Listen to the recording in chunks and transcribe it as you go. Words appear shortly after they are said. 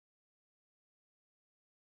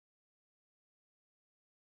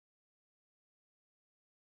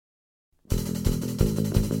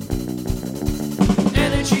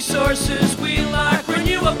sources we like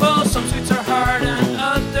renewable. Some sweets are hard and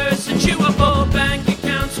others are chewable. Bank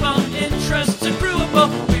accounts, well, interests accruable.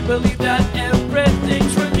 We believe that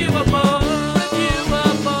everything's renewable.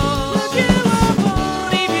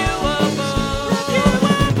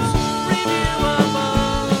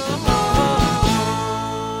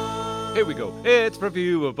 Here we go. It's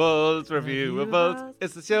Reviewables.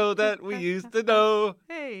 It's the show that we used to know.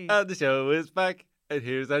 Hey. And the show is back. And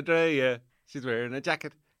here's Andrea. She's wearing a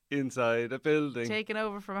jacket inside a building. Taking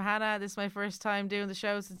over from Hannah. This is my first time doing the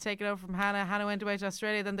show since taking over from Hannah. Hannah went away to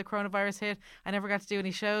Australia, then the coronavirus hit. I never got to do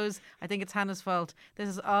any shows. I think it's Hannah's fault. This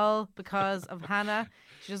is all because of Hannah.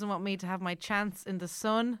 She doesn't want me to have my chance in the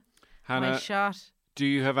sun. Hannah, my shot. do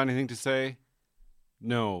you have anything to say?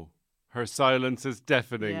 No. Her silence is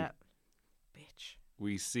deafening. Yeah. Bitch.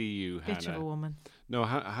 We see you, Bitch Hannah. of a woman. No,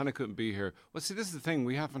 Hannah couldn't be here. Well, see, this is the thing.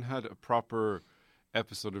 We haven't had a proper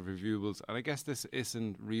episode of Reviewables, and I guess this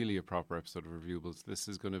isn't really a proper episode of Reviewables. This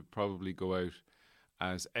is going to probably go out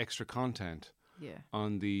as extra content Yeah.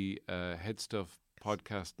 on the Head Stuff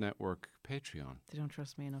Podcast Network Patreon. They don't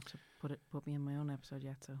trust me enough to put me in my own episode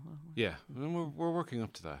yet, so... Yeah, and we're working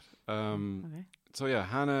up to that. Okay. So yeah,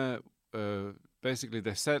 Hannah, basically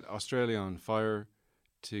they set Australia on fire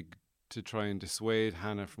to try and dissuade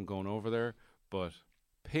Hannah from going over there, but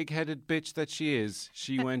pig-headed bitch that she is,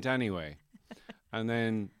 she went anyway. And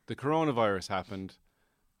then the coronavirus happened,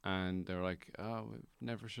 and they're like, "Oh, we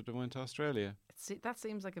never should have went to Australia." That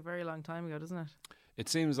seems like a very long time ago, doesn't it? It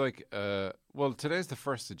seems like, well, today's the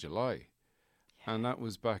 1st of July, and that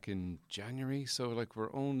was back in January. So like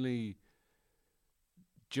we're only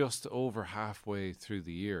just over halfway through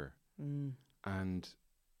the year, and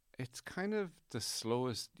it's kind of the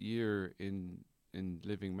slowest year in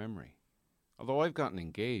living memory. Although I've gotten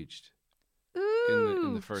engaged.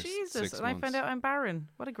 In the first Jesus, 6 and months. I found out I'm barren.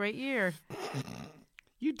 What a great year.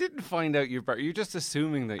 You didn't find out you're barren. You're just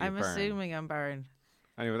assuming that you're I'm barren. assuming I'm barren.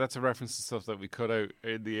 Anyway, that's a reference to stuff that we cut out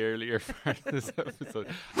in the earlier part of this episode.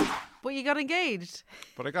 But you got engaged.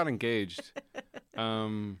 But I got engaged. Yeah,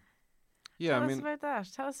 Tell I us mean... about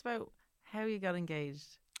that. Tell us about how you got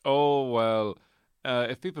engaged. Oh, well,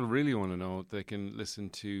 if people really want to know, they can listen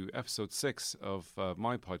to episode 6 of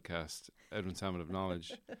my podcast, Edwin Salmon of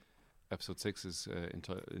Knowledge. Episode 6 is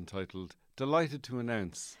entitled "Delighted to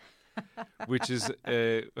Announce," which is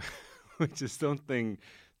something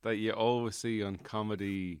that you always see on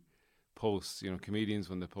comedy posts. You know, comedians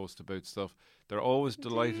when they post about stuff, they're always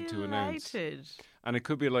delighted to announce. And it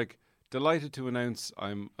could be like, "Delighted to announce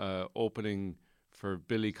I'm opening for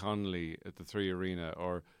Billy Connolly at the 3 Arena,"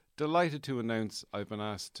 or "Delighted to announce I've been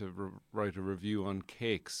asked to write a review on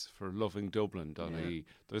cakes for lovingdublin.ie."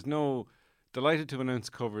 There's no... Delighted to announce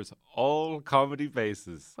covers all comedy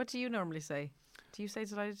bases. What do you normally say? Do you say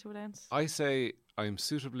delighted to announce? I say I'm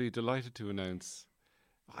suitably delighted to announce.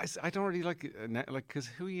 I don't really like it, because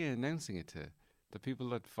who are you announcing it to? The people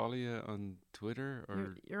that follow you on Twitter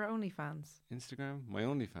or your OnlyFans, Instagram? My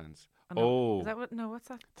OnlyFans. No. Oh, Is that what? No, what's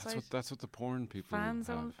that? That's what the porn people Fans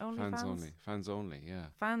have. only Fans fans? only. Fans only. Yeah.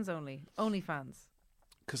 Fans only. OnlyFans.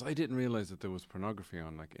 Because I didn't realize that there was pornography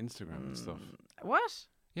on like Instagram and stuff. What?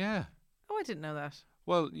 Yeah. Oh, I didn't know that.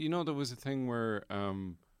 Well, you know, there was a thing where,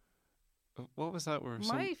 what was that? Where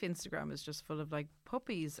my Instagram is just full of like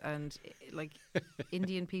puppies and like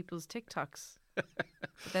Indian people's TikToks. But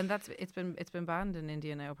then it's been banned in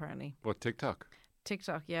India now apparently. What, TikTok?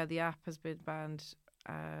 TikTok, yeah, the app has been banned.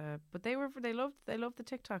 But they loved the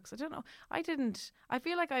TikToks. I don't know. I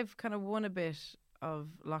feel like I've kind of won a bit of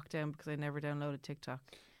lockdown because I never downloaded TikTok.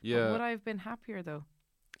 Yeah. But would I have been happier though?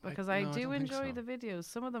 Because I don't do think enjoy so. the videos.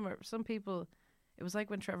 Some people, it was like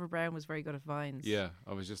when Trevor Brown was very good at Vines. Yeah,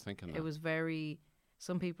 I was just thinking that. It was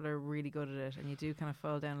some people are really good at it and you do kind of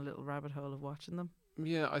fall down a little rabbit hole of watching them.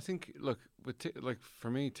 Yeah, I think, look, for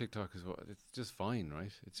me, TikTok is it's just Vine,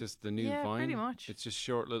 right? It's just the new Yeah, Vine. pretty much. It's just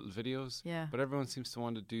short little videos. Yeah. But everyone seems to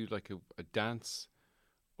want to do like a dance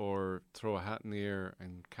or throw a hat in the air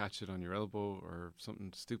and catch it on your elbow or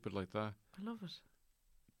something stupid like that. I love it.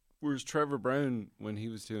 Whereas Trevor Brown, when he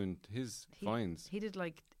was doing his Vines, he did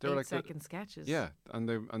like they were 8-second sketches. Yeah, and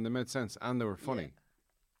they made sense and they were funny,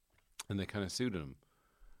 and they kind of suited him.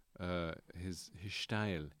 His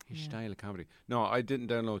style of comedy. No, I didn't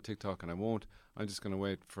download TikTok and I won't. I'm just going to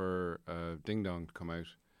wait for Ding Dong to come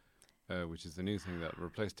out, which is the new thing that will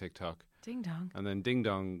replace TikTok. Ding Dong. And then Ding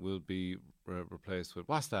Dong will be replaced with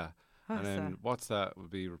What's That? And then What's That will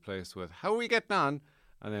be replaced with How Are We Getting On?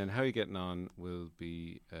 And then How Are You Getting On will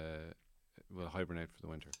be will hibernate for the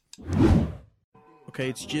winter. Okay,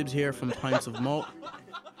 it's Jibs here from Pints of Malt.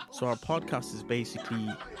 So our podcast is basically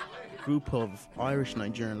group of Irish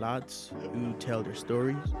Nigerian lads who tell their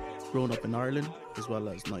stories, growing up in Ireland as well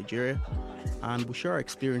as Nigeria, and we share our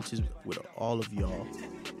experiences with all of y'all.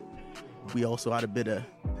 We also add a bit of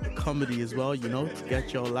comedy as well, to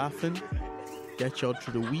get y'all laughing, get y'all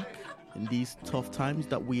through the week in these tough times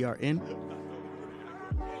that we are in.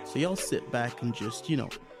 So y'all sit back and just,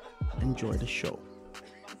 enjoy the show.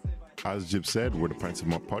 As Jib said, we're the Pints of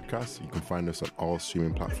Malt podcast. You can find us on all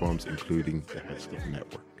streaming platforms, including the Head Stuff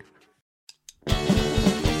Network.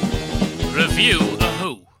 Review a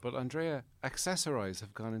Who. But Andrea, Accessorize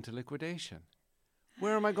have gone into liquidation.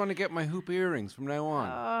 Where am I going to get my hoop earrings from now on?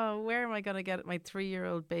 Oh, where am I going to get my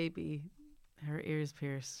 3-year-old baby, her ears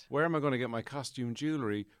pierced? Where am I going to get my costume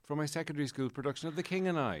jewellery for my secondary school production of The King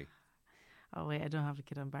and I? Oh, wait, I don't have a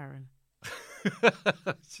kid on Baron.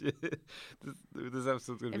 This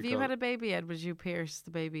episode's going to be If you had a baby, Ed, would you pierce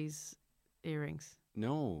the baby's earrings?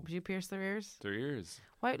 No. Would you pierce their ears? Their ears.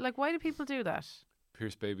 Why do people do that?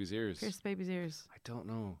 Pierce babies' ears. Pierce the baby's ears. I don't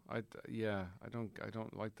know. I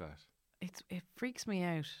don't like that. It freaks me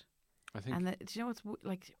out. I think. And do you know what's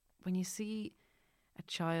like when you see a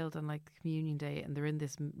child on like Communion Day and they're in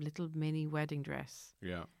this little mini wedding dress.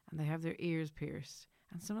 Yeah. And they have their ears pierced,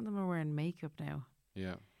 and some of them are wearing makeup now.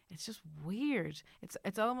 Yeah. It's just weird.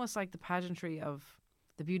 It's almost like the pageantry of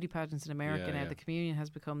the beauty pageants in America now. Yeah. The Communion has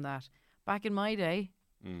become that. Back in my day,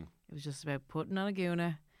 Mm. it was just about putting on a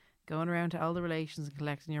guna, going around to all the relations and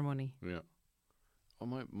collecting your money. Yeah. Oh,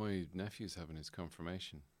 my nephew's having his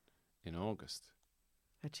confirmation in August.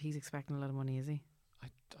 But he's expecting a lot of money, is he?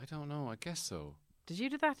 I don't know. I guess so. Did you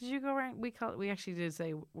do that? Did you go around? We actually did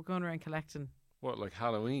say we're going around collecting. What, like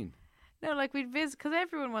Halloween? No, like we'd visit because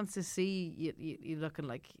everyone wants to see you looking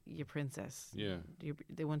like your princess. Yeah.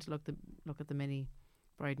 They want to look at the mini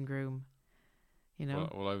bride and groom. You know.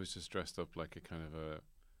 Well, I was just dressed up like a kind of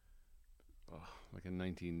like a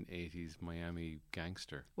 1980s Miami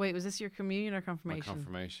gangster. Wait, was this your communion or confirmation? My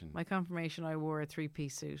confirmation. My confirmation, I wore a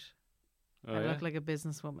 3-piece suit. Oh, I yeah? looked like a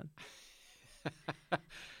businesswoman.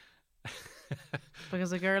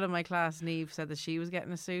 Because a girl in my class, Neve, said that she was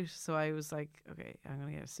getting a suit, so I was like, okay, I'm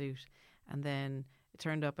going to get a suit. And then it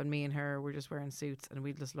turned up and me and her were just wearing suits and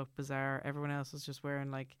we just looked bizarre. Everyone else was just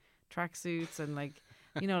wearing like tracksuits and like,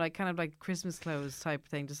 like kind of like Christmas clothes type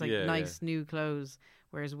thing, just like nice new clothes.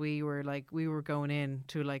 Whereas we were going in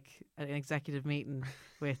to like an executive meeting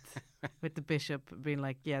with the bishop being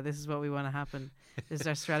like, yeah, this is what we want to happen. This is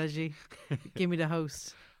our strategy. Give me the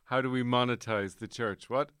host. How do we monetize the church?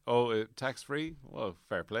 What? Oh, tax-free? Well,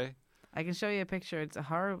 fair play. I can show you a picture. It's a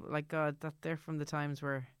horrible, like God, that they're from the times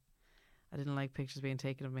where I didn't like pictures being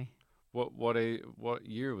taken of me. What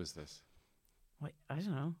year was this? Wait, I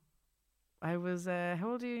don't know. I was, how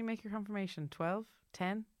old do you make your confirmation? 12?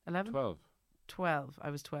 10? 11? 12. 12. I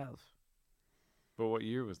was 12. But what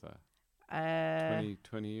year was that?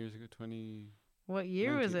 20 years ago? What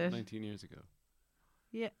year was it? 19 years ago.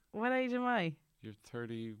 Yeah. What age am I? You're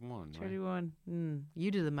 31, 31. Right? You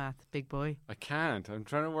do the math, big boy. I can't. I'm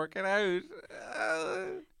trying to work it out.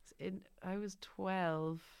 I was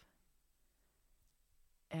 12.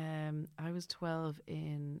 I was 12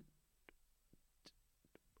 in...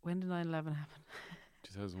 When did 9/11 happen?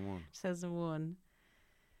 2001. 2001.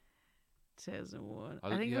 2001.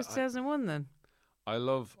 I think it was 2001 then. I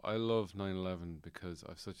love 9/11 because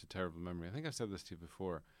I've such a terrible memory. I think I've said this to you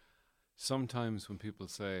before. Sometimes when people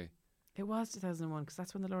say... It was 2001 because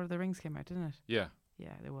that's when The Lord of the Rings came out, didn't it? Yeah.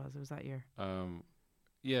 Yeah, it was. It was that year.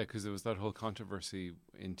 Yeah, because there was that whole controversy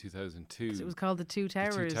in 2002. It was called the Two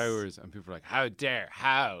Towers. The Two Towers, and people were like,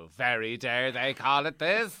 how very dare they call it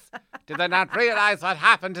this? Did they not realise what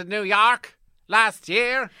happened in New York last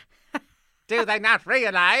year? Do they not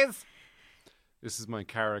realise? This is my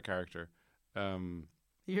Cara character.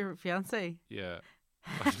 Your fiancé? Yeah.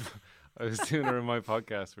 I was doing her in my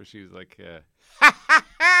podcast where she was like,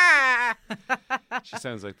 she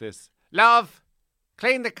sounds like this. Love,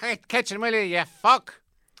 clean the kitchen, will you fuck?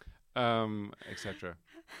 Etc.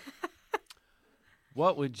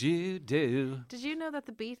 What would you do? Did you know that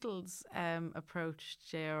the Beatles approached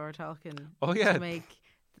J.R.R. Tolkien to make...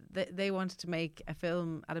 They wanted to make a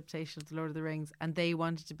film adaptation of The Lord of the Rings, and they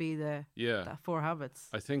wanted to be the Four Hobbits.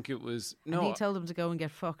 I think it was... No. And he told them to go and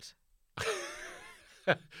get fucked.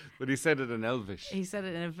 But he said it in Elvish. He said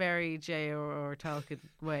it in a very J.R.R. Tolkien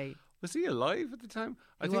way. Was he alive at the time?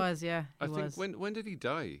 He was, yeah. I think when did he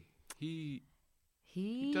die? He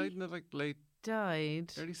died in the late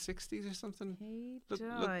early 60s or something. He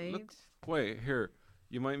died. Look. Wait, here.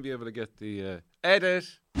 You might be able to get the edit.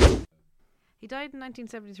 He died in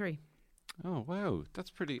 1973. Oh wow, that's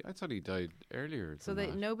pretty. I thought he died earlier. So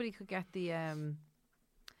nobody could get the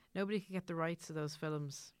rights to those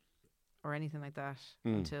films or anything like that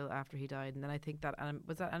until after he died. And then I think that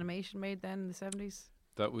was that animation made then in the 70s?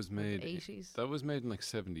 That was made 80s. That was made in like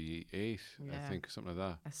 78, I think, something like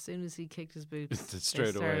that. As soon as he kicked his boots, Straight they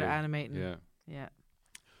started away animating. Yeah. Yeah.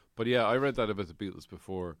 But yeah, I read that about the Beatles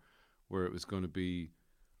before, where it was going to be,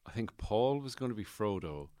 I think Paul was going to be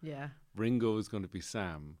Frodo. Yeah. Ringo was going to be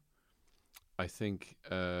Sam. I think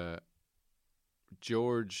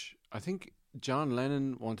George, I think John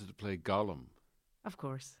Lennon wanted to play Gollum. Of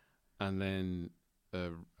course. And then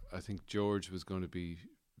I think George was going to be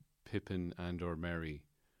Pippin and or Merry.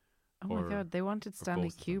 Oh my God, they wanted Stanley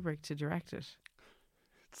both of them. Kubrick to direct it.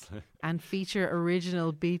 And feature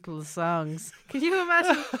original Beatles songs. Can you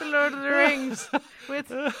imagine The Lord of the Rings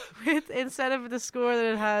with instead of the score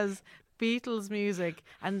that it has Beatles music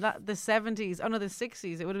and that the 70s, oh no, the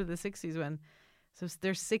 60s, it would have been the 60s when. So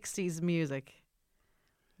there's 60s music.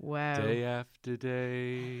 Wow. Day after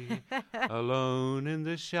day, alone in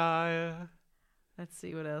the Shire. Let's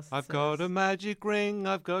see what else. I've got a magic ring,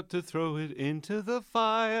 I've got to throw it into the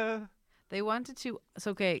fire. They wanted to.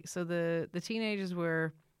 So the teenagers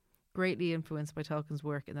were greatly influenced by Tolkien's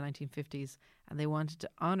work in the 1950s, and they wanted to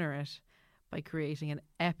honor it by creating an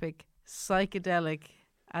epic psychedelic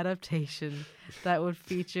adaptation that would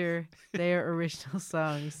feature their original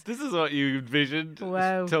songs. This is what you envisioned,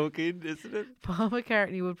 Wow. Tolkien, isn't it? Paul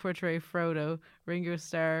McCartney would portray Frodo. Ringo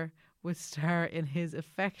Starr would star in his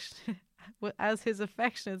as his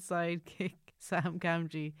affectionate sidekick Sam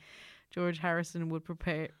Gamgee. George Harrison would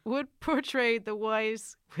portray the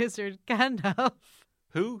wise wizard Gandalf.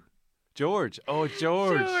 Who? George. Oh,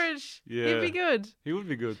 George. George. Yeah. He'd be good. He would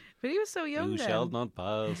be good. But he was so young You then. shall not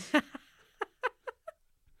pass.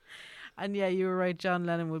 And yeah, you were right. John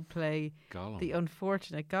Lennon would play Gollum. the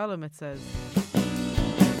unfortunate Gollum, it says.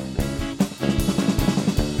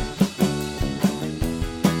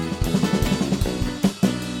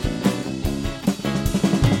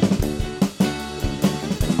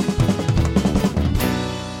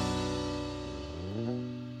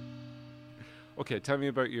 Okay, tell me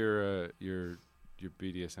about your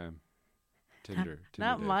BDSM Tinder.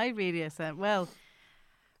 Not date. my BDSM. Well,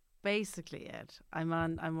 basically, Ed,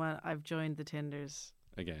 I've joined the Tinders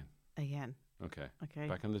Again. Okay. Okay.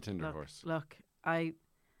 Back on the Tinder horse. Look, I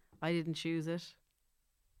didn't choose it.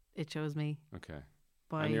 It chose me. Okay.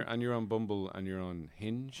 By And you're on Bumble and you're on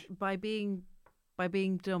Hinge. by being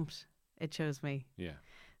dumped, it chose me. Yeah.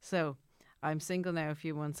 So I'm single now a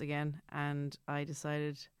few months again, and I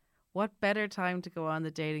decided, what better time to go on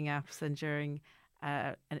the dating apps than during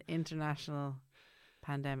an international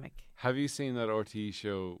pandemic? Have you seen that RTE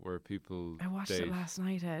show where people I watched date? it last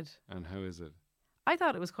night, Ed. And how is it? I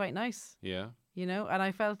thought it was quite nice, Yeah. and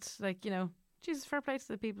I felt like, Jesus, fair play to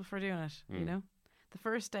the people for doing it, The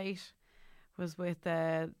first date was with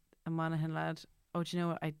a Monaghan lad. Oh, do you know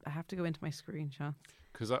what? I have to go into my screen, Sean.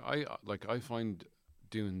 Because I find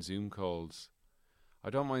doing Zoom calls, I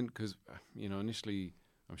don't mind because, initially,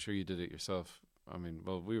 I'm sure you did it yourself. I mean,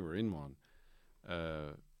 well, we were in one.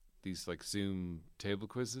 These like Zoom table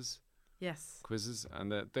quizzes, Yes.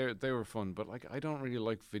 and they were fun. But like, I don't really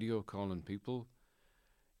like video calling people.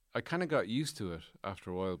 I kind of got used to it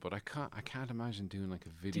after a while, but I can't imagine doing like a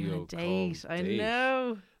video Doing a date. call I date.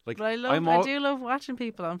 know. Like, But I do love watching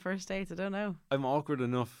people on first dates. I don't know. I'm awkward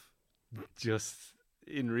enough just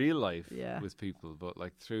in real life Yeah. with people, but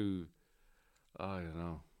like through, I don't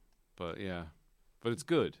know. But yeah, but it's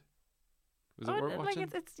good. Is it worth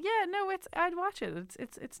watching? I'd watch it.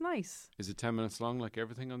 It's nice. Is it 10 minutes long like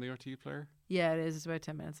everything on the RTE player? Yeah, it is. It's about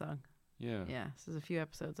 10 minutes long. Yeah. Yeah, so there's a few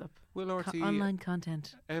episodes up. Will RTE Online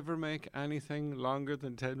content. ever make anything longer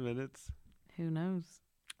than 10 minutes? Who knows?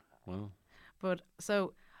 Well, But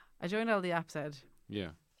so I joined all the apps, Ed. yeah.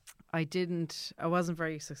 I wasn't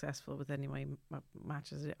very successful with any of my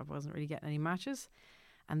matches. I wasn't really getting any matches.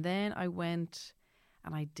 And then I went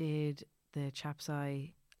and I did the Chap's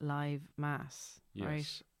Eye live mass, Yes.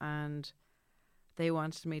 right? And they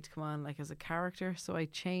wanted me to come on like as a character. So I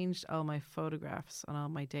changed all my photographs on all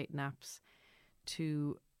my dating apps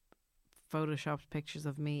to photoshopped pictures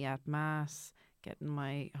of me at mass, getting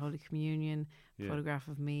my Holy Communion, Yeah. photograph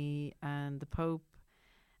of me and the Pope.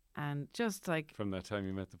 And just like From that time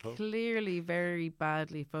you met the Pope? clearly very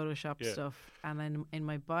badly photoshopped Yeah. stuff. And then in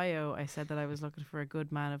my bio, I said that I was looking for a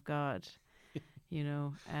good man of God,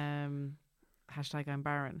 hashtag I'm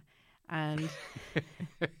barren. And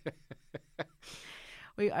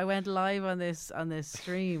I went live on this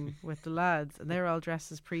stream with the lads, and they were all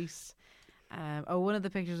dressed as priests. One of the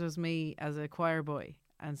pictures was me as a choir boy,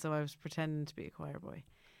 and so I was pretending to be a choir boy,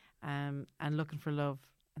 and looking for love.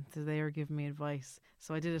 And so they were giving me advice.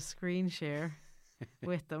 So I did a screen share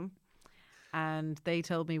with them, and they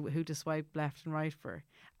told me who to swipe left and right for.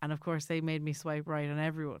 And of course, they made me swipe right on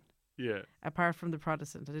everyone. Yeah. Apart from the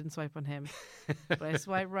Protestant. I didn't swipe on him. But I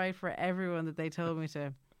swiped right for everyone that they told me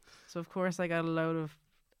to. So, of course, I got a load of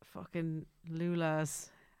fucking lulas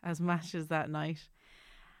as matches that night.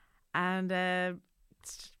 And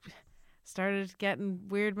started getting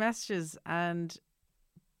weird messages. And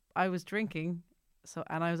I was drinking.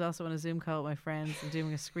 And I was also on a Zoom call with my friends and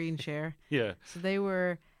doing a screen share. Yeah. So they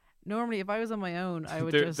were... Normally, if I was on my own, I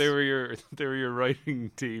would they were your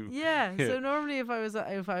writing team. Yeah. So normally, if I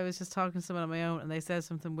was just talking to someone on my own and they said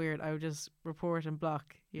something weird, I would just report and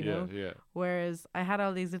block. You know. Yeah. Whereas I had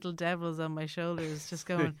all these little devils on my shoulders, just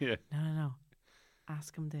going, Yeah. No,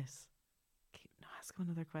 ask him this. No, ask him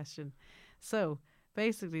another question. So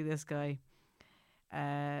basically, this guy,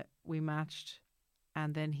 we matched,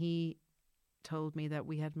 and then he told me that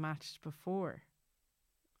we had matched before.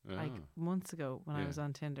 Like months ago when I was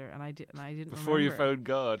on Tinder, and I didn't before remember. you found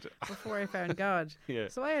God. Before I found God. Yeah.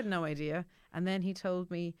 So I had no idea, and then he told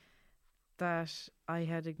me that I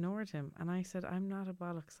had ignored him, and I said, I'm not a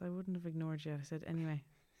bollocks. I wouldn't have ignored you. I said, anyway,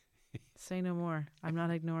 say no more. I'm not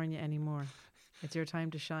ignoring you anymore. It's your time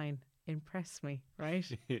to shine. Impress me,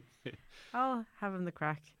 right? I'll have him the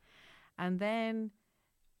crack. And then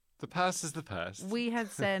the past is the past. We had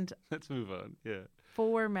sent let's move on. Yeah.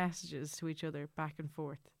 4 messages to each other back and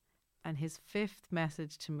forth. And his 5th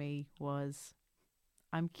message to me was,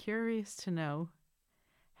 I'm curious to know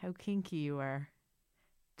how kinky you are.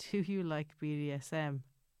 Do you like BDSM?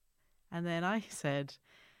 And then I said,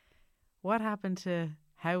 what happened to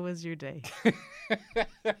how was your day?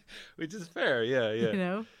 Which is fair, yeah. You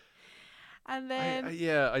know? And then...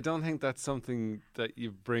 I don't think that's something that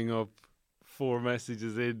you bring up 4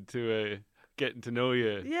 messages into a getting to know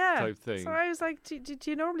you type thing. So I was like, do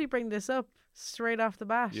you normally bring this up straight off the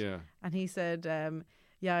bat? Yeah. And he said,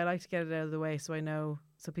 I like to get it out of the way so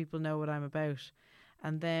people know what I'm about.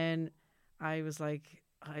 And then I was like,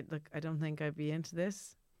 I don't think I'd be into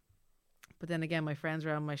this. But then again, my friends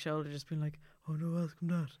around my shoulder just being like, oh no, ask him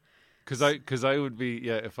that. Because I would be,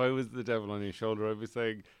 if I was the devil on your shoulder, I'd be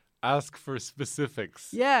saying, ask for specifics.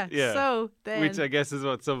 Yeah. So then, which I guess is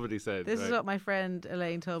what somebody said. This is what my friend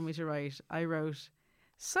Elaine told me to write. I wrote,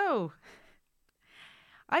 so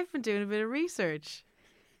I've been doing a bit of research.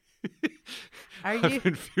 I've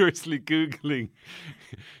been furiously Googling.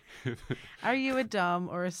 Are you a dom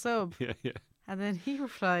or a sub? Yeah. And then he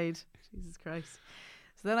replied, Jesus Christ.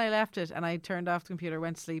 So then I left it and I turned off the computer,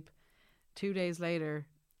 went to sleep. 2 days later,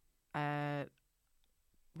 when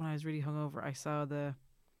I was really hungover, I saw the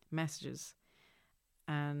messages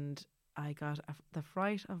and I got the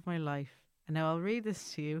fright of my life. And now I'll read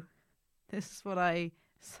this to you. This is what I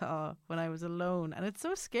saw when I was alone, and it's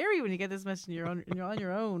so scary when you get this message and you're on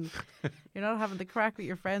your own. You're not having the crack with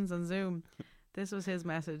your friends on Zoom. This was his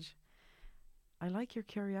message. I like your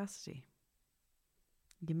curiosity.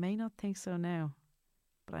 You may not think so now,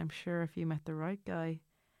 but I'm sure if you met the right guy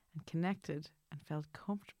and connected and felt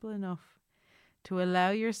comfortable enough to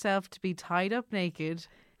allow yourself to be tied up naked,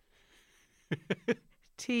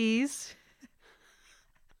 teased,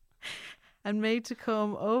 and made to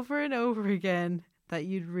come over and over again, that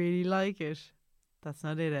you'd really like it. That's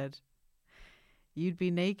not it, Ed. You'd be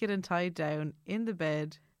naked and tied down in the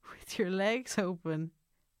bed with your legs open,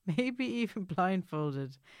 maybe even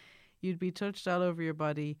blindfolded. You'd be touched all over your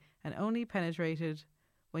body and only penetrated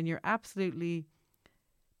when you're absolutely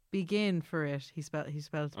begin for it. He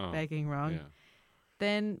spelled begging wrong. Yeah.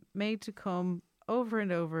 Then made to come over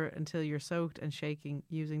and over until you're soaked and shaking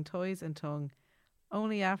using toys and tongue.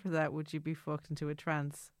 Only after that would you be fucked into a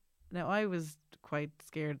trance. Now, I was quite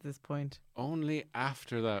scared at this point. Only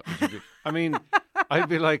after that would you be... I mean, I'd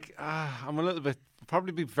be like, I'm a little bit...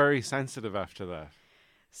 Probably be very sensitive after that.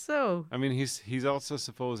 So... I mean, he's also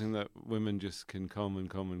supposing that women just can come and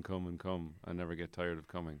come and come and come and never get tired of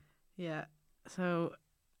coming. Yeah. So,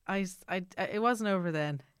 it wasn't over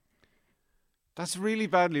then. That's really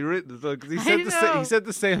badly written. Look, he said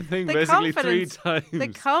the same thing basically 3 times. The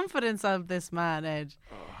confidence of this man, Ed.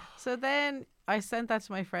 So then I sent that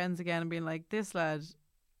to my friends again and being like, this lad,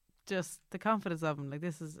 just the confidence of him. Like,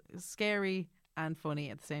 this is scary and funny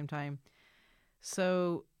at the same time.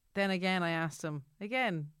 So then again, I asked him,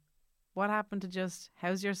 what happened to just,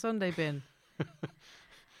 how's your Sunday been?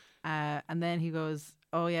 And then he goes,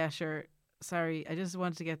 oh yeah, sure. Sorry, I just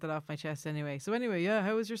wanted to get that off my chest anyway. So anyway, yeah,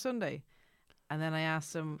 how was your Sunday? And then I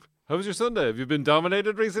asked him, how was your Sunday? Have you been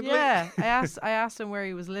dominated recently? Yeah, I asked him where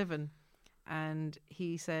he was living. And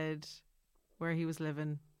he said where he was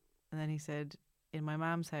living. And then he said, in my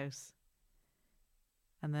mom's house.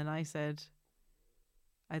 And then I said,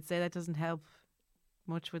 I'd say that doesn't help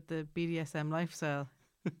much with the BDSM lifestyle.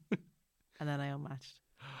 And then I unmatched.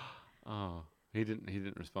 Oh, he didn't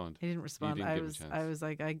respond. He didn't respond. didn't give him a chance. I was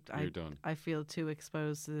like, You're done. I feel too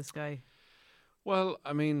exposed to this guy. Well,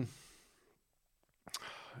 I mean,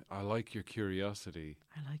 I like your curiosity.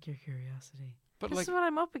 I like your curiosity. But This like, is what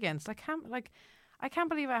I'm up against. I can't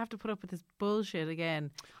believe I have to put up with this bullshit again.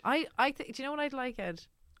 Do you know what I'd like, Ed?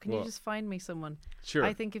 Can you What? just find me someone? sure.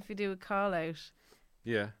 I think if you do a call out,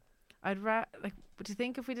 yeah. but do you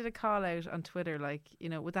think if we did a call out on Twitter, like, you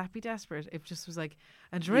know, would that be desperate? If it just was like,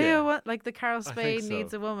 Andrea, like the Carol think Spain so.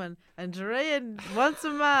 needs a woman, Andrea wants a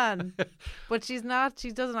man, but she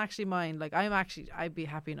doesn't actually mind. Like, I'd be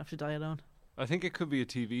happy enough to die alone. I think it could be a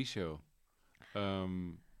TV show.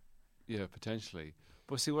 Yeah, potentially.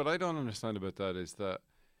 But see, what I don't understand about that is that,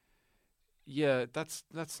 yeah, that's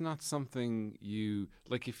not something you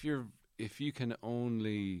like. If you can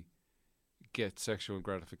only get sexual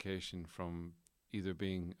gratification from either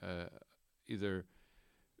being a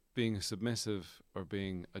submissive or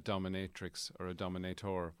being a dominatrix or a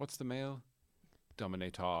dominator. What's the male?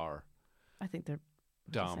 Dominator. I think they're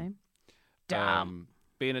Dom. the same.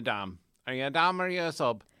 Being a dom. Are you a dom or are you a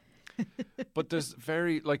sub? But there's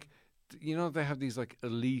very, like, you know, they have these, like,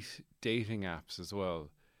 elite dating apps as well.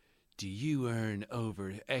 Do you earn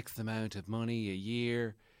over X amount of money a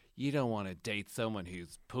year? You don't want to date someone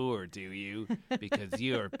who's poor, do you? Because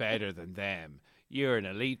you're better than them. You're an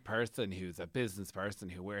elite person who's a business person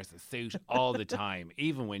who wears a suit all the time,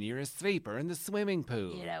 even when you're a sweeper in the swimming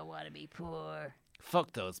pool. You don't want to be poor.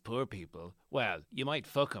 Fuck those poor people. Well, you might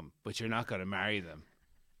fuck them, but you're not going to marry them.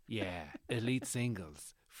 Yeah, elite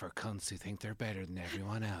singles for cunts who think they're better than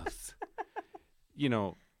everyone else. You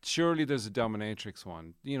know, surely there's a dominatrix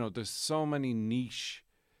one. You know, there's so many niche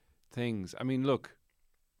things. I mean, look,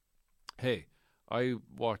 hey, I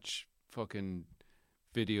watch fucking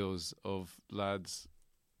videos of lads,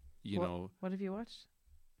 you know. What have you watched?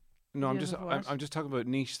 No, I'm Videos of what? I'm just talking about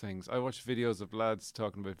niche things. I watch videos of lads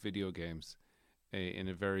talking about video games in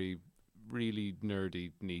a very really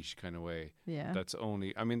nerdy niche kind of way. Yeah. That's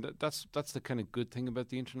only, I mean, that's the kind of good thing about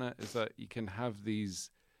the internet is that you can have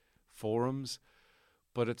these forums,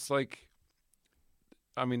 but it's like,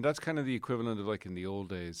 I mean, that's kind of the equivalent of like in the old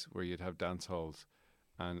days where you'd have dance halls.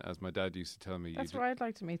 And as my dad used to tell me, That's where I'd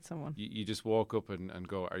like to meet someone. you just walk up and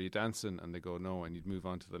go, are you dancing? And they go, no. And you'd move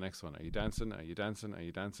on to the next one. Are you dancing? Are you dancing? Are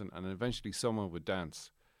you dancing? And then eventually someone would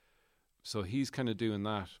dance. So he's kind of doing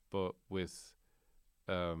that, but with,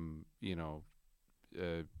 you know,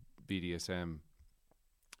 BDSM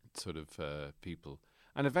sort of people.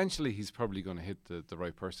 And eventually he's probably going to hit the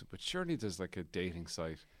right person. But surely there's like a dating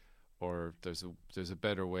site or there's a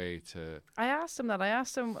better way to... I asked him that. I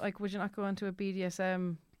asked him, like, would you not go onto a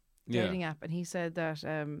BDSM dating app? And he said that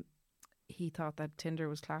he thought that Tinder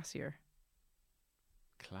was classier.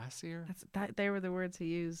 Classier? They were the words he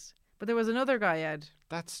used. But there was another guy, Ed.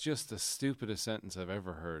 That's just the stupidest sentence I've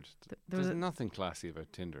ever heard. There's nothing classy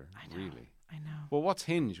about Tinder, really. I know. Well, what's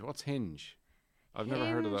Hinge? I've never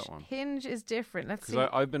heard of that one. Hinge is different. Let's see. Because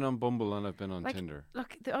I've been on Bumble and I've been on Like, Tinder.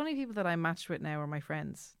 Look, the only people that I matched with now are my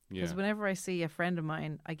friends. Because Yeah. whenever I see a friend of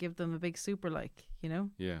mine, I give them a big super like, you know?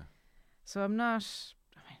 Yeah. So I'm not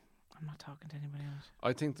talking to anybody else.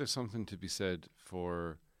 I think there's something to be said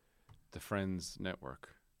for the Friends network.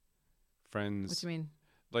 Friends. What do you mean?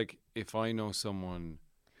 Like, if I know someone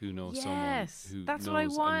who knows Yes, someone who that's knows what I a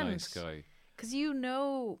want. nice guy. Because you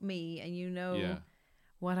know me and you know Yeah.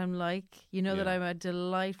 what I'm like. You know that Yeah. I'm a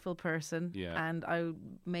delightful person Yeah. and I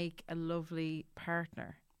would make a lovely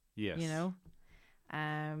partner, Yes. you know?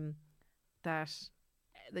 That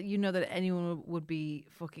you know that anyone would be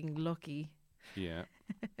fucking lucky Yeah.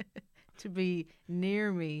 to be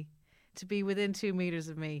near me, to be within 2 meters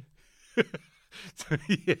of me. To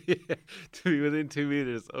be within 2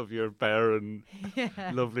 meters of your barren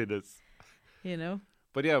Yeah. loveliness. You know?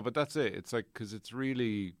 But yeah, but that's it. It's like, because it's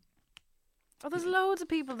really... Oh, there's loads of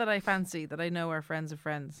people that I fancy that I know are friends of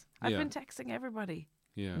friends. I've Yeah. been texting everybody.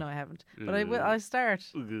 Yeah. No, I haven't. But I will. I'll start.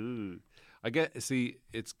 See,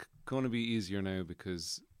 it's going to be easier now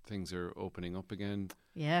because things are opening up again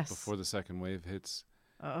Yes. before the second wave hits.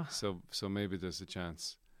 Oh, So maybe there's a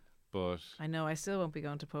chance. But I know. I still won't be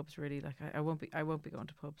going to pubs. Really, like I won't be going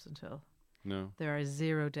to pubs until no. there are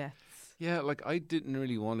 0 deaths. Yeah, like I didn't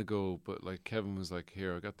really want to go, but like Kevin was like,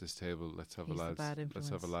 "Here, I got this table. Let's have He's the a bad lads. Let's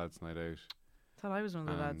have a influence. lads' night out." Thought I was one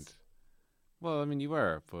of the And lads. well, I mean, you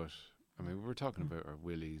were, but I mean, we were talking about our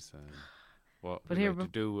willies and what But we here, like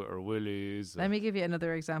to do with our willies. Let me give you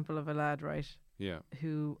another example of a lad, right? Yeah.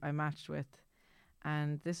 Who I matched with,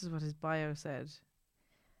 and this is what his bio said.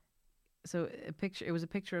 So a picture. It was a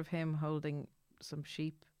picture of him holding some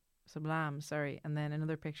sheep some lambs, sorry, and then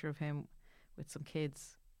another picture of him with some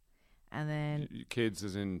kids, and then Kids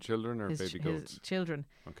as in children or baby goats? His children.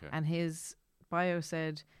 Okay. And his bio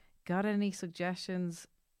said, "Got any suggestions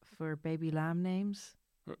for baby lamb names?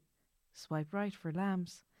 Swipe right for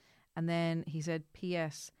lambs." And then he said,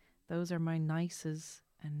 "P.S. Those are my nieces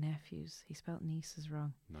and nephews." He spelt nieces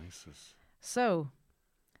wrong. Nieces. So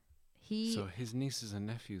his nieces and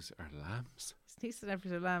nephews are lambs? his nieces and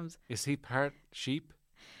nephews are lambs. Is he part sheep?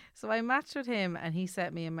 So I matched with him, and he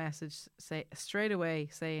sent me a message straight away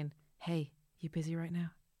saying, "Hey, you busy right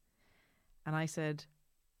now?" And I said,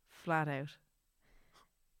 "Flat out."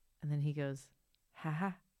 And then he goes,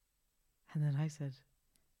 "Haha." And then I said,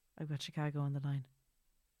 "I've got Chicago on the line."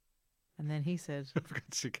 And then he said, I've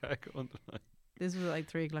got Chicago on the line. This was like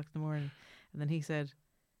 3 o'clock in the morning. And then he said,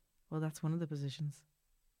 "Well, that's one of the positions.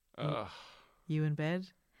 You in bed?"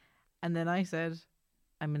 And then I said,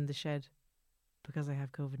 "I'm in the shed because I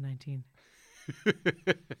have COVID-19.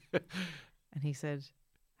 And he said,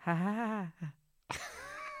 "Ha ha ha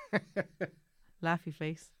ha." Laughy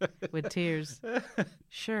face with tears.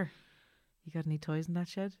 "Sure. You got any toys in that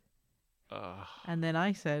shed?" And then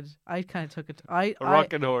I said, I kind of took it. A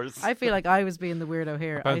rocking horse. I feel like I was being the weirdo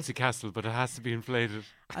here. Bouncy castle, but it has to be inflated.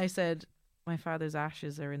 I said, "My father's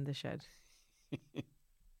ashes are in the shed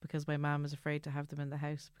because my mum is afraid to have them in the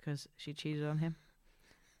house because she cheated on him.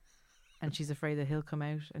 And she's afraid that he'll come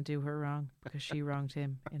out and do her wrong because she wronged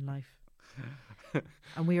him in life.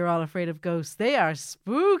 And we are all afraid of ghosts. They are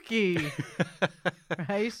spooky."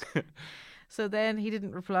 Right? So then he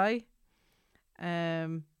didn't reply.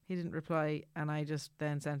 And I just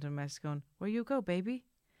then sent him a message going, "Where you go, baby?"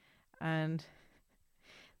 And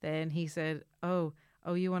then he said, Oh,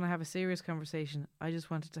 you want to have a serious conversation? I just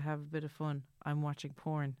wanted to have a bit of fun. I'm watching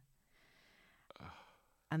porn."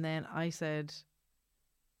 And then I said,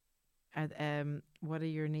 what are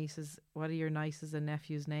your nieces and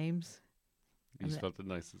nephews' names? You spelled it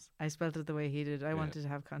nicest. I spelled it the way he did. I wanted to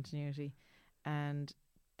have continuity. And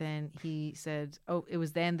then he said, it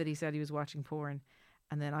was then that he said he was watching porn.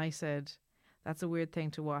 And then I said, "That's a weird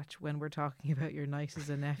thing to watch when we're talking about your nieces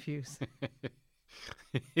and nephews."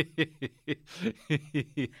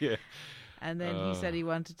 Yeah. And then he said he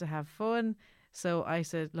wanted to have fun. So I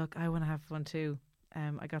said, "Look, I want to have fun too.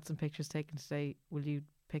 I got some pictures taken today. Will you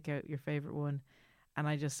pick out your favourite one?" And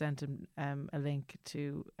I just sent him a link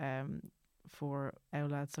to 4 owl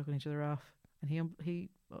lads sucking each other off. And he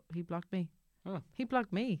blocked me. Oh. He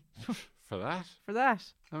blocked me. For that? For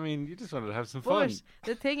that. I mean, you just wanted to have some fun. But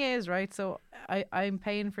the thing is, right, so I'm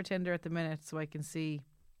paying for Tinder at the minute so I can see.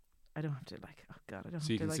 I don't have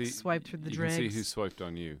to swipe through the dregs. You can see who swiped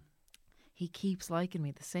on you. He keeps liking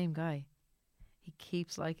me, the same guy. He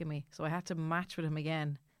keeps liking me. So I had to match with him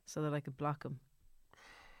again so that I could block him.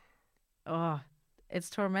 Oh, it's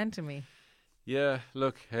tormenting me. Yeah,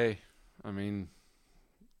 look, hey, I mean,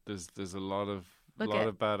 there's a lot of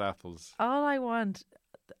bad apples. All I want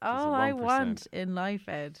in life,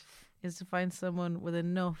 Ed, is to find someone with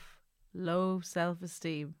enough low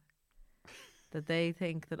self-esteem that they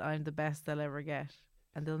think that I'm the best they'll ever get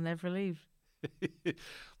and they'll never leave.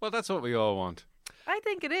 Well, that's what we all want. I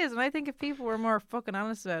think it is, and I think if people were more fucking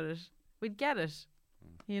honest about it, we'd get it.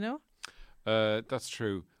 You know? That's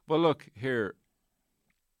true. Well, look, here,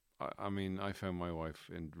 I mean, I found my wife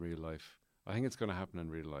in real life. I think it's going to happen in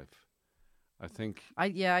real life. I think.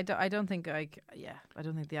 I don't think the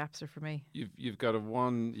apps are for me. You've got a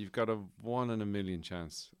 1 in a million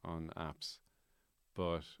chance on apps,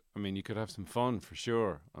 but I mean you could have some fun for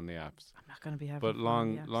sure on the apps. I'm not going to be having. But fun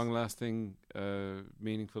on the apps. long-lasting,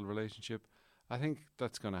 meaningful relationship, I think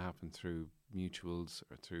that's going to happen through mutuals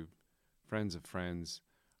or through friends of friends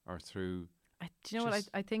or through. Do you know what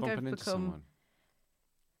I think I've become? Someone.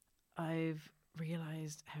 I've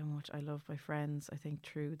realised how much I love my friends. I think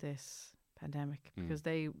through this pandemic because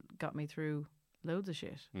they got me through loads of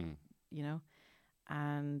shit, you know,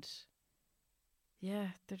 and yeah,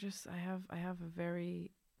 they're just I have a very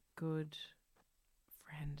good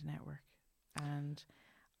friend network, and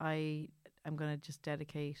I'm gonna just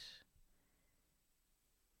dedicate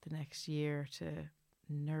the next year to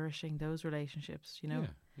nourishing those relationships, you know,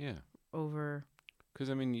 over because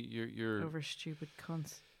I mean you're over stupid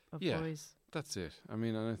cunts of boys. That's it. I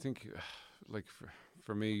mean, and I think like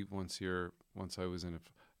for me, once I was in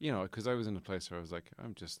because I was in a place where I was like,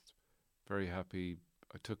 I'm just very happy.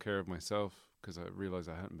 I took care of myself because I realized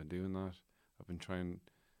I hadn't been doing that. I've been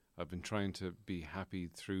trying to be happy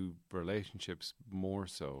through relationships more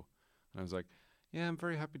so. And I was like, yeah, I'm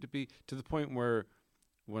very happy to be to the point where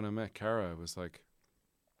when I met Cara, I was like,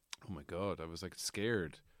 oh my God, I was like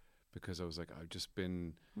scared because I was like, I've just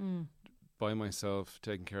been by myself,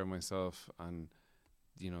 taking care of myself, and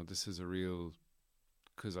this is a real,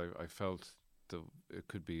 because I felt that it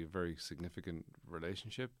could be a very significant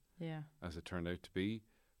relationship, as it turned out to be,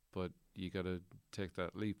 but you got to take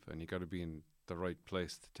that leap, and you got to be in the right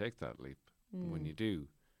place to take that leap when you do,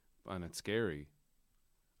 and it's scary.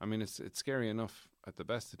 I mean, it's scary enough at the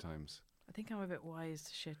best of times. I think I'm a bit wise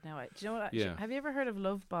to shit now. Do you know what? Yeah. Have you ever heard of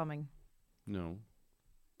love bombing? No,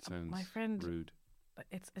 sounds my friend, rude.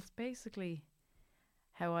 It's basically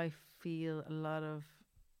how I feel a lot of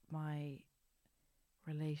my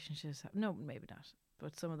relationships have. No, maybe not,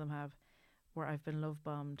 but some of them have, where I've been love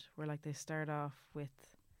bombed, where like they start off with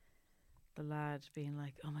the lad being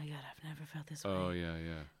like, "Oh my God, I've never felt this way. Oh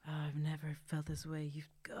yeah. Oh, I've never felt this way.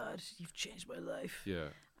 You've changed my life." Yeah.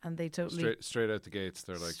 And they totally straight out the gates,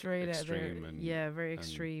 they're like straight extreme, out there, very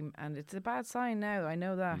extreme, and it's a bad sign now. I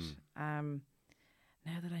know that.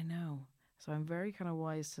 Now that I know, so I'm very kind of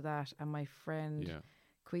wise to that. And my friend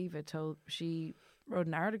Quiva she wrote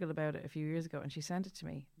an article about it a few years ago, and she sent it to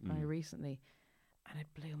me very recently, and it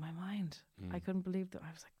blew my mind. I couldn't believe that.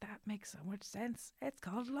 I was like, that makes so much sense. It's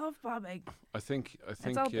called love bombing. I think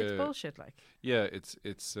it's bullshit. Like, yeah, it's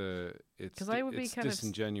because I would be kind of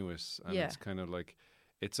disingenuous, and it's kind of like,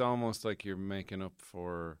 it's almost like you're making up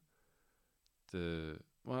for the.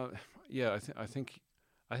 Well, yeah, I think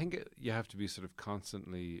you have to be sort of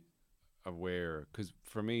constantly aware, because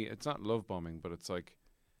for me it's not love bombing, but it's like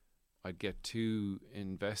I'd get too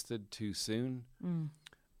invested too soon.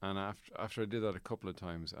 And after I did that a couple of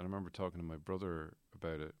times, and I remember talking to my brother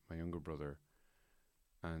about it, my younger brother,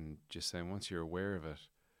 and just saying, once you're aware of it,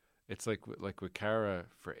 it's like with Cara,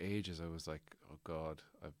 for ages I was like, oh God,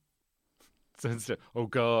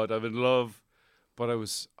 I'm in love, but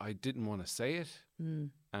I didn't want to say it,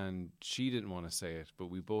 and she didn't want to say it, but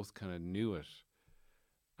we both kind of knew it,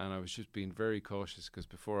 and I was just being very cautious, because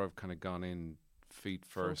before I've kind of gone in feet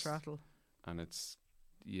first, full throttle, and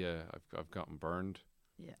I've gotten burned.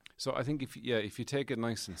 Yeah. So I think if you take it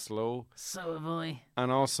nice and slow, so have I.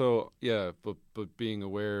 And also but being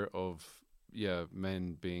aware of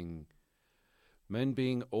men being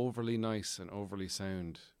overly nice and overly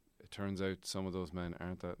sound. It turns out some of those men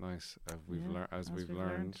aren't that nice, as we've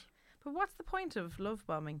learned. But what's the point of love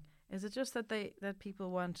bombing? Is it just that that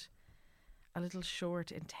people want a little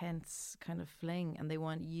short, intense kind of fling, and they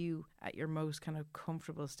want you at your most kind of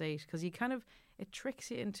comfortable state? Because it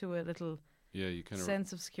tricks you into a little you kind of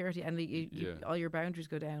sense of security, and you all your boundaries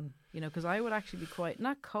go down. Because I would actually be quite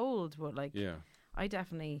not cold, but like I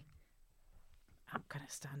definitely. I'm kind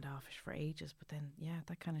of standoffish for ages, but then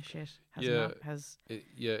that kind of shit has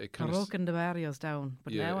it kind broken the barriers down.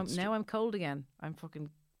 But now I'm cold again. I'm fucking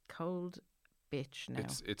cold, bitch. Now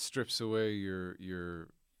it strips away your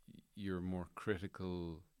more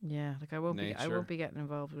critical. Yeah, like I won't be getting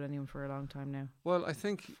involved with anyone for a long time now. Well, I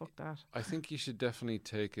think fuck that. I think you should definitely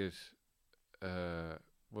take it.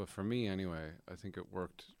 Well, for me anyway, I think it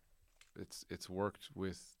worked. It's worked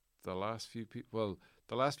with the last few people. Well,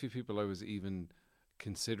 the last few people I was even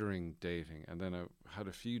considering dating, and then I had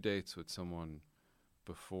a few dates with someone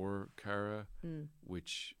before Cara,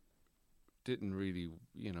 which didn't really,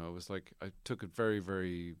 it was like I took it very,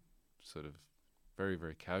 very sort of very,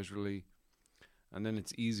 very casually, and then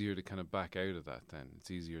it's easier to kind of back out of that. Then it's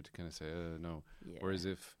easier to kind of say no. Yeah. Whereas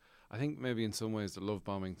if I think maybe in some ways the love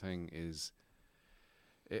bombing thing is,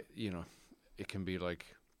 it can be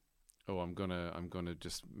like, oh, I'm gonna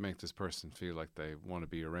just make this person feel like they want to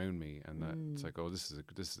be around me, and that it's like, oh, this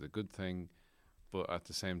is a good thing, but at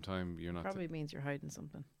the same time, you're not. Probably means you're hiding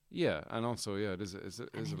something. Yeah, and also, it is a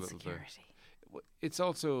little bit. It's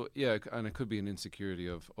also and it could be an insecurity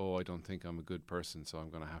of, oh, I don't think I'm a good person, so I'm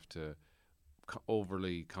going to have to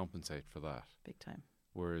overly compensate for that. Big time.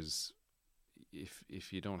 Whereas,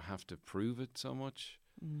 if you don't have to prove it so much,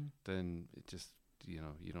 then it just you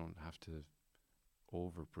don't have to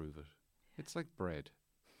overprove it. It's like bread.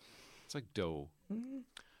 It's like dough.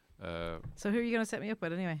 So who are you going to set me up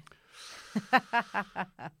with anyway?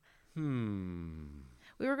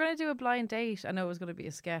 We were going to do a blind date. I know it was going to be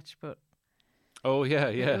a sketch, but oh yeah.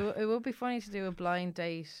 It would be funny to do a blind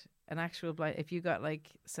date, an actual blind. If you got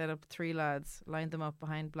like set up 3 lads, lined them up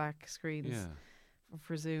behind black screens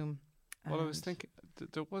for Zoom. Well, I was thinking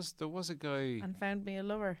there was a guy and found me a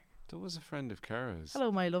lover. There was a friend of Cara's.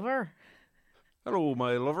 Hello, my lover. Hello,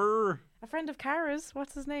 my lover. A friend of Cara's.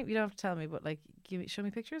 What's his name? You don't have to tell me, but like, show me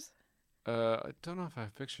pictures. I don't know if I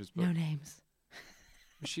have pictures, but no names.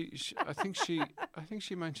 I think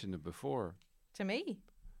she mentioned it before. To me.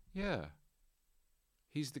 Yeah.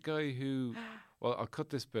 He's the guy who. Well, I'll cut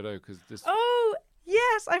this bit out because this. Oh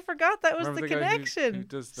Yes, I forgot that was Remember the the guy who- connection. who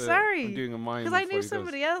does the- Sorry. I'm doing a mime Because I before knew he does.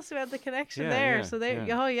 somebody else who had the connection Yeah, there. yeah, So they,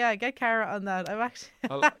 yeah. oh yeah, get Cara on that. I've actually,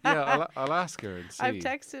 I'll ask her and see. I've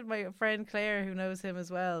texted my friend Claire who knows him as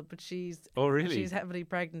well, but she's Oh, really? she's heavily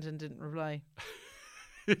pregnant and didn't reply.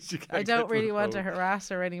 She can't I get don't to really the want to phone. harass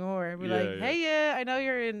her anymore. Be Yeah, like, yeah. hey, yeah, I know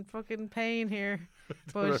you're in fucking pain here,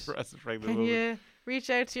 but Harass a pregnant can woman. you reach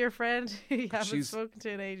out to your friend who you haven't She's- spoken to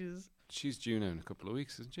in ages? She's due now in a couple of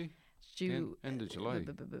weeks, isn't she? It's due End of July.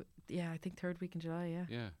 Yeah, I think third week in July. Yeah.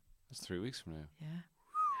 Yeah, that's 3 weeks from now. Yeah.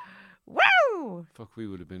 Woo! Fuck, we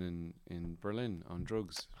would have been in Berlin on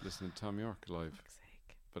drugs listening to Tom York live, Fuck's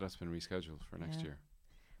sake. but that's been rescheduled for next Yeah. year.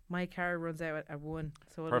 My car runs out at 1.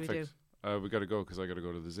 So what do we do? Perfect. We got to go because I got to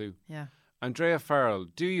go to the zoo. Yeah. Andrea Farrell,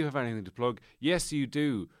 do you have anything to plug? Yes, you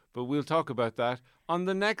do, but we'll talk about that on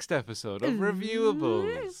the next episode of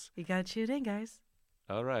Reviewables. You gotta tune in, guys.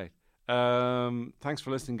 All right. Thanks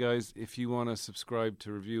for listening, guys. If you want to subscribe to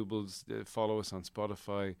Reviewables, follow us on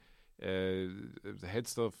Spotify. The Head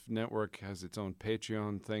Stuff Network has its own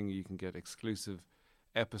Patreon thing. You can get exclusive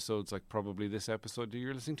episodes like probably this episode that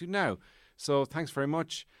you're listening to now. So thanks very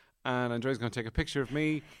much. And Andrea's going to take a picture of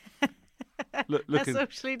me looking A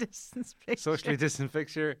socially distanced picture. socially distant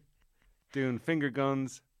picture, doing finger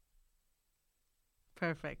guns.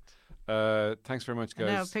 Perfect. Thanks very much, And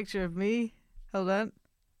now a guys. picture of me. Hold on.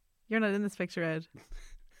 You're not in this picture, Ed.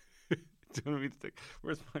 Do you want me to take?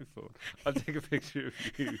 Where's my phone? I'll take a picture of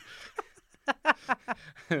you.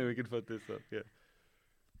 We can put this up. Yeah.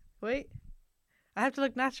 Wait. I have to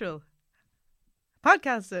look natural.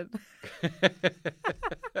 Podcasting.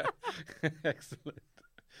 Excellent.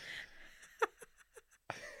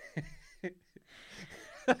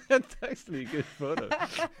 That's actually a good photo.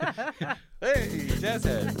 Hey,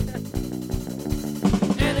 Jazzhead.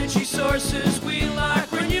 Energy sources we like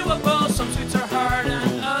renewable. Some sweets are hard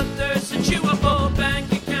and others are chewable.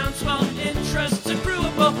 Bank accounts, well, interests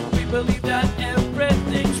accruable. We believe that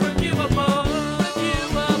everything's renewable.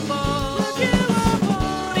 Renewable.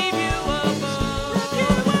 Renewable.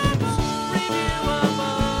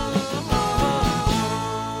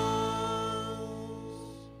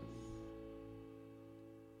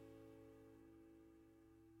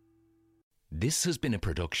 This has been a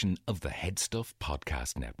production of the Head Stuff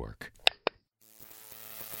Podcast Network.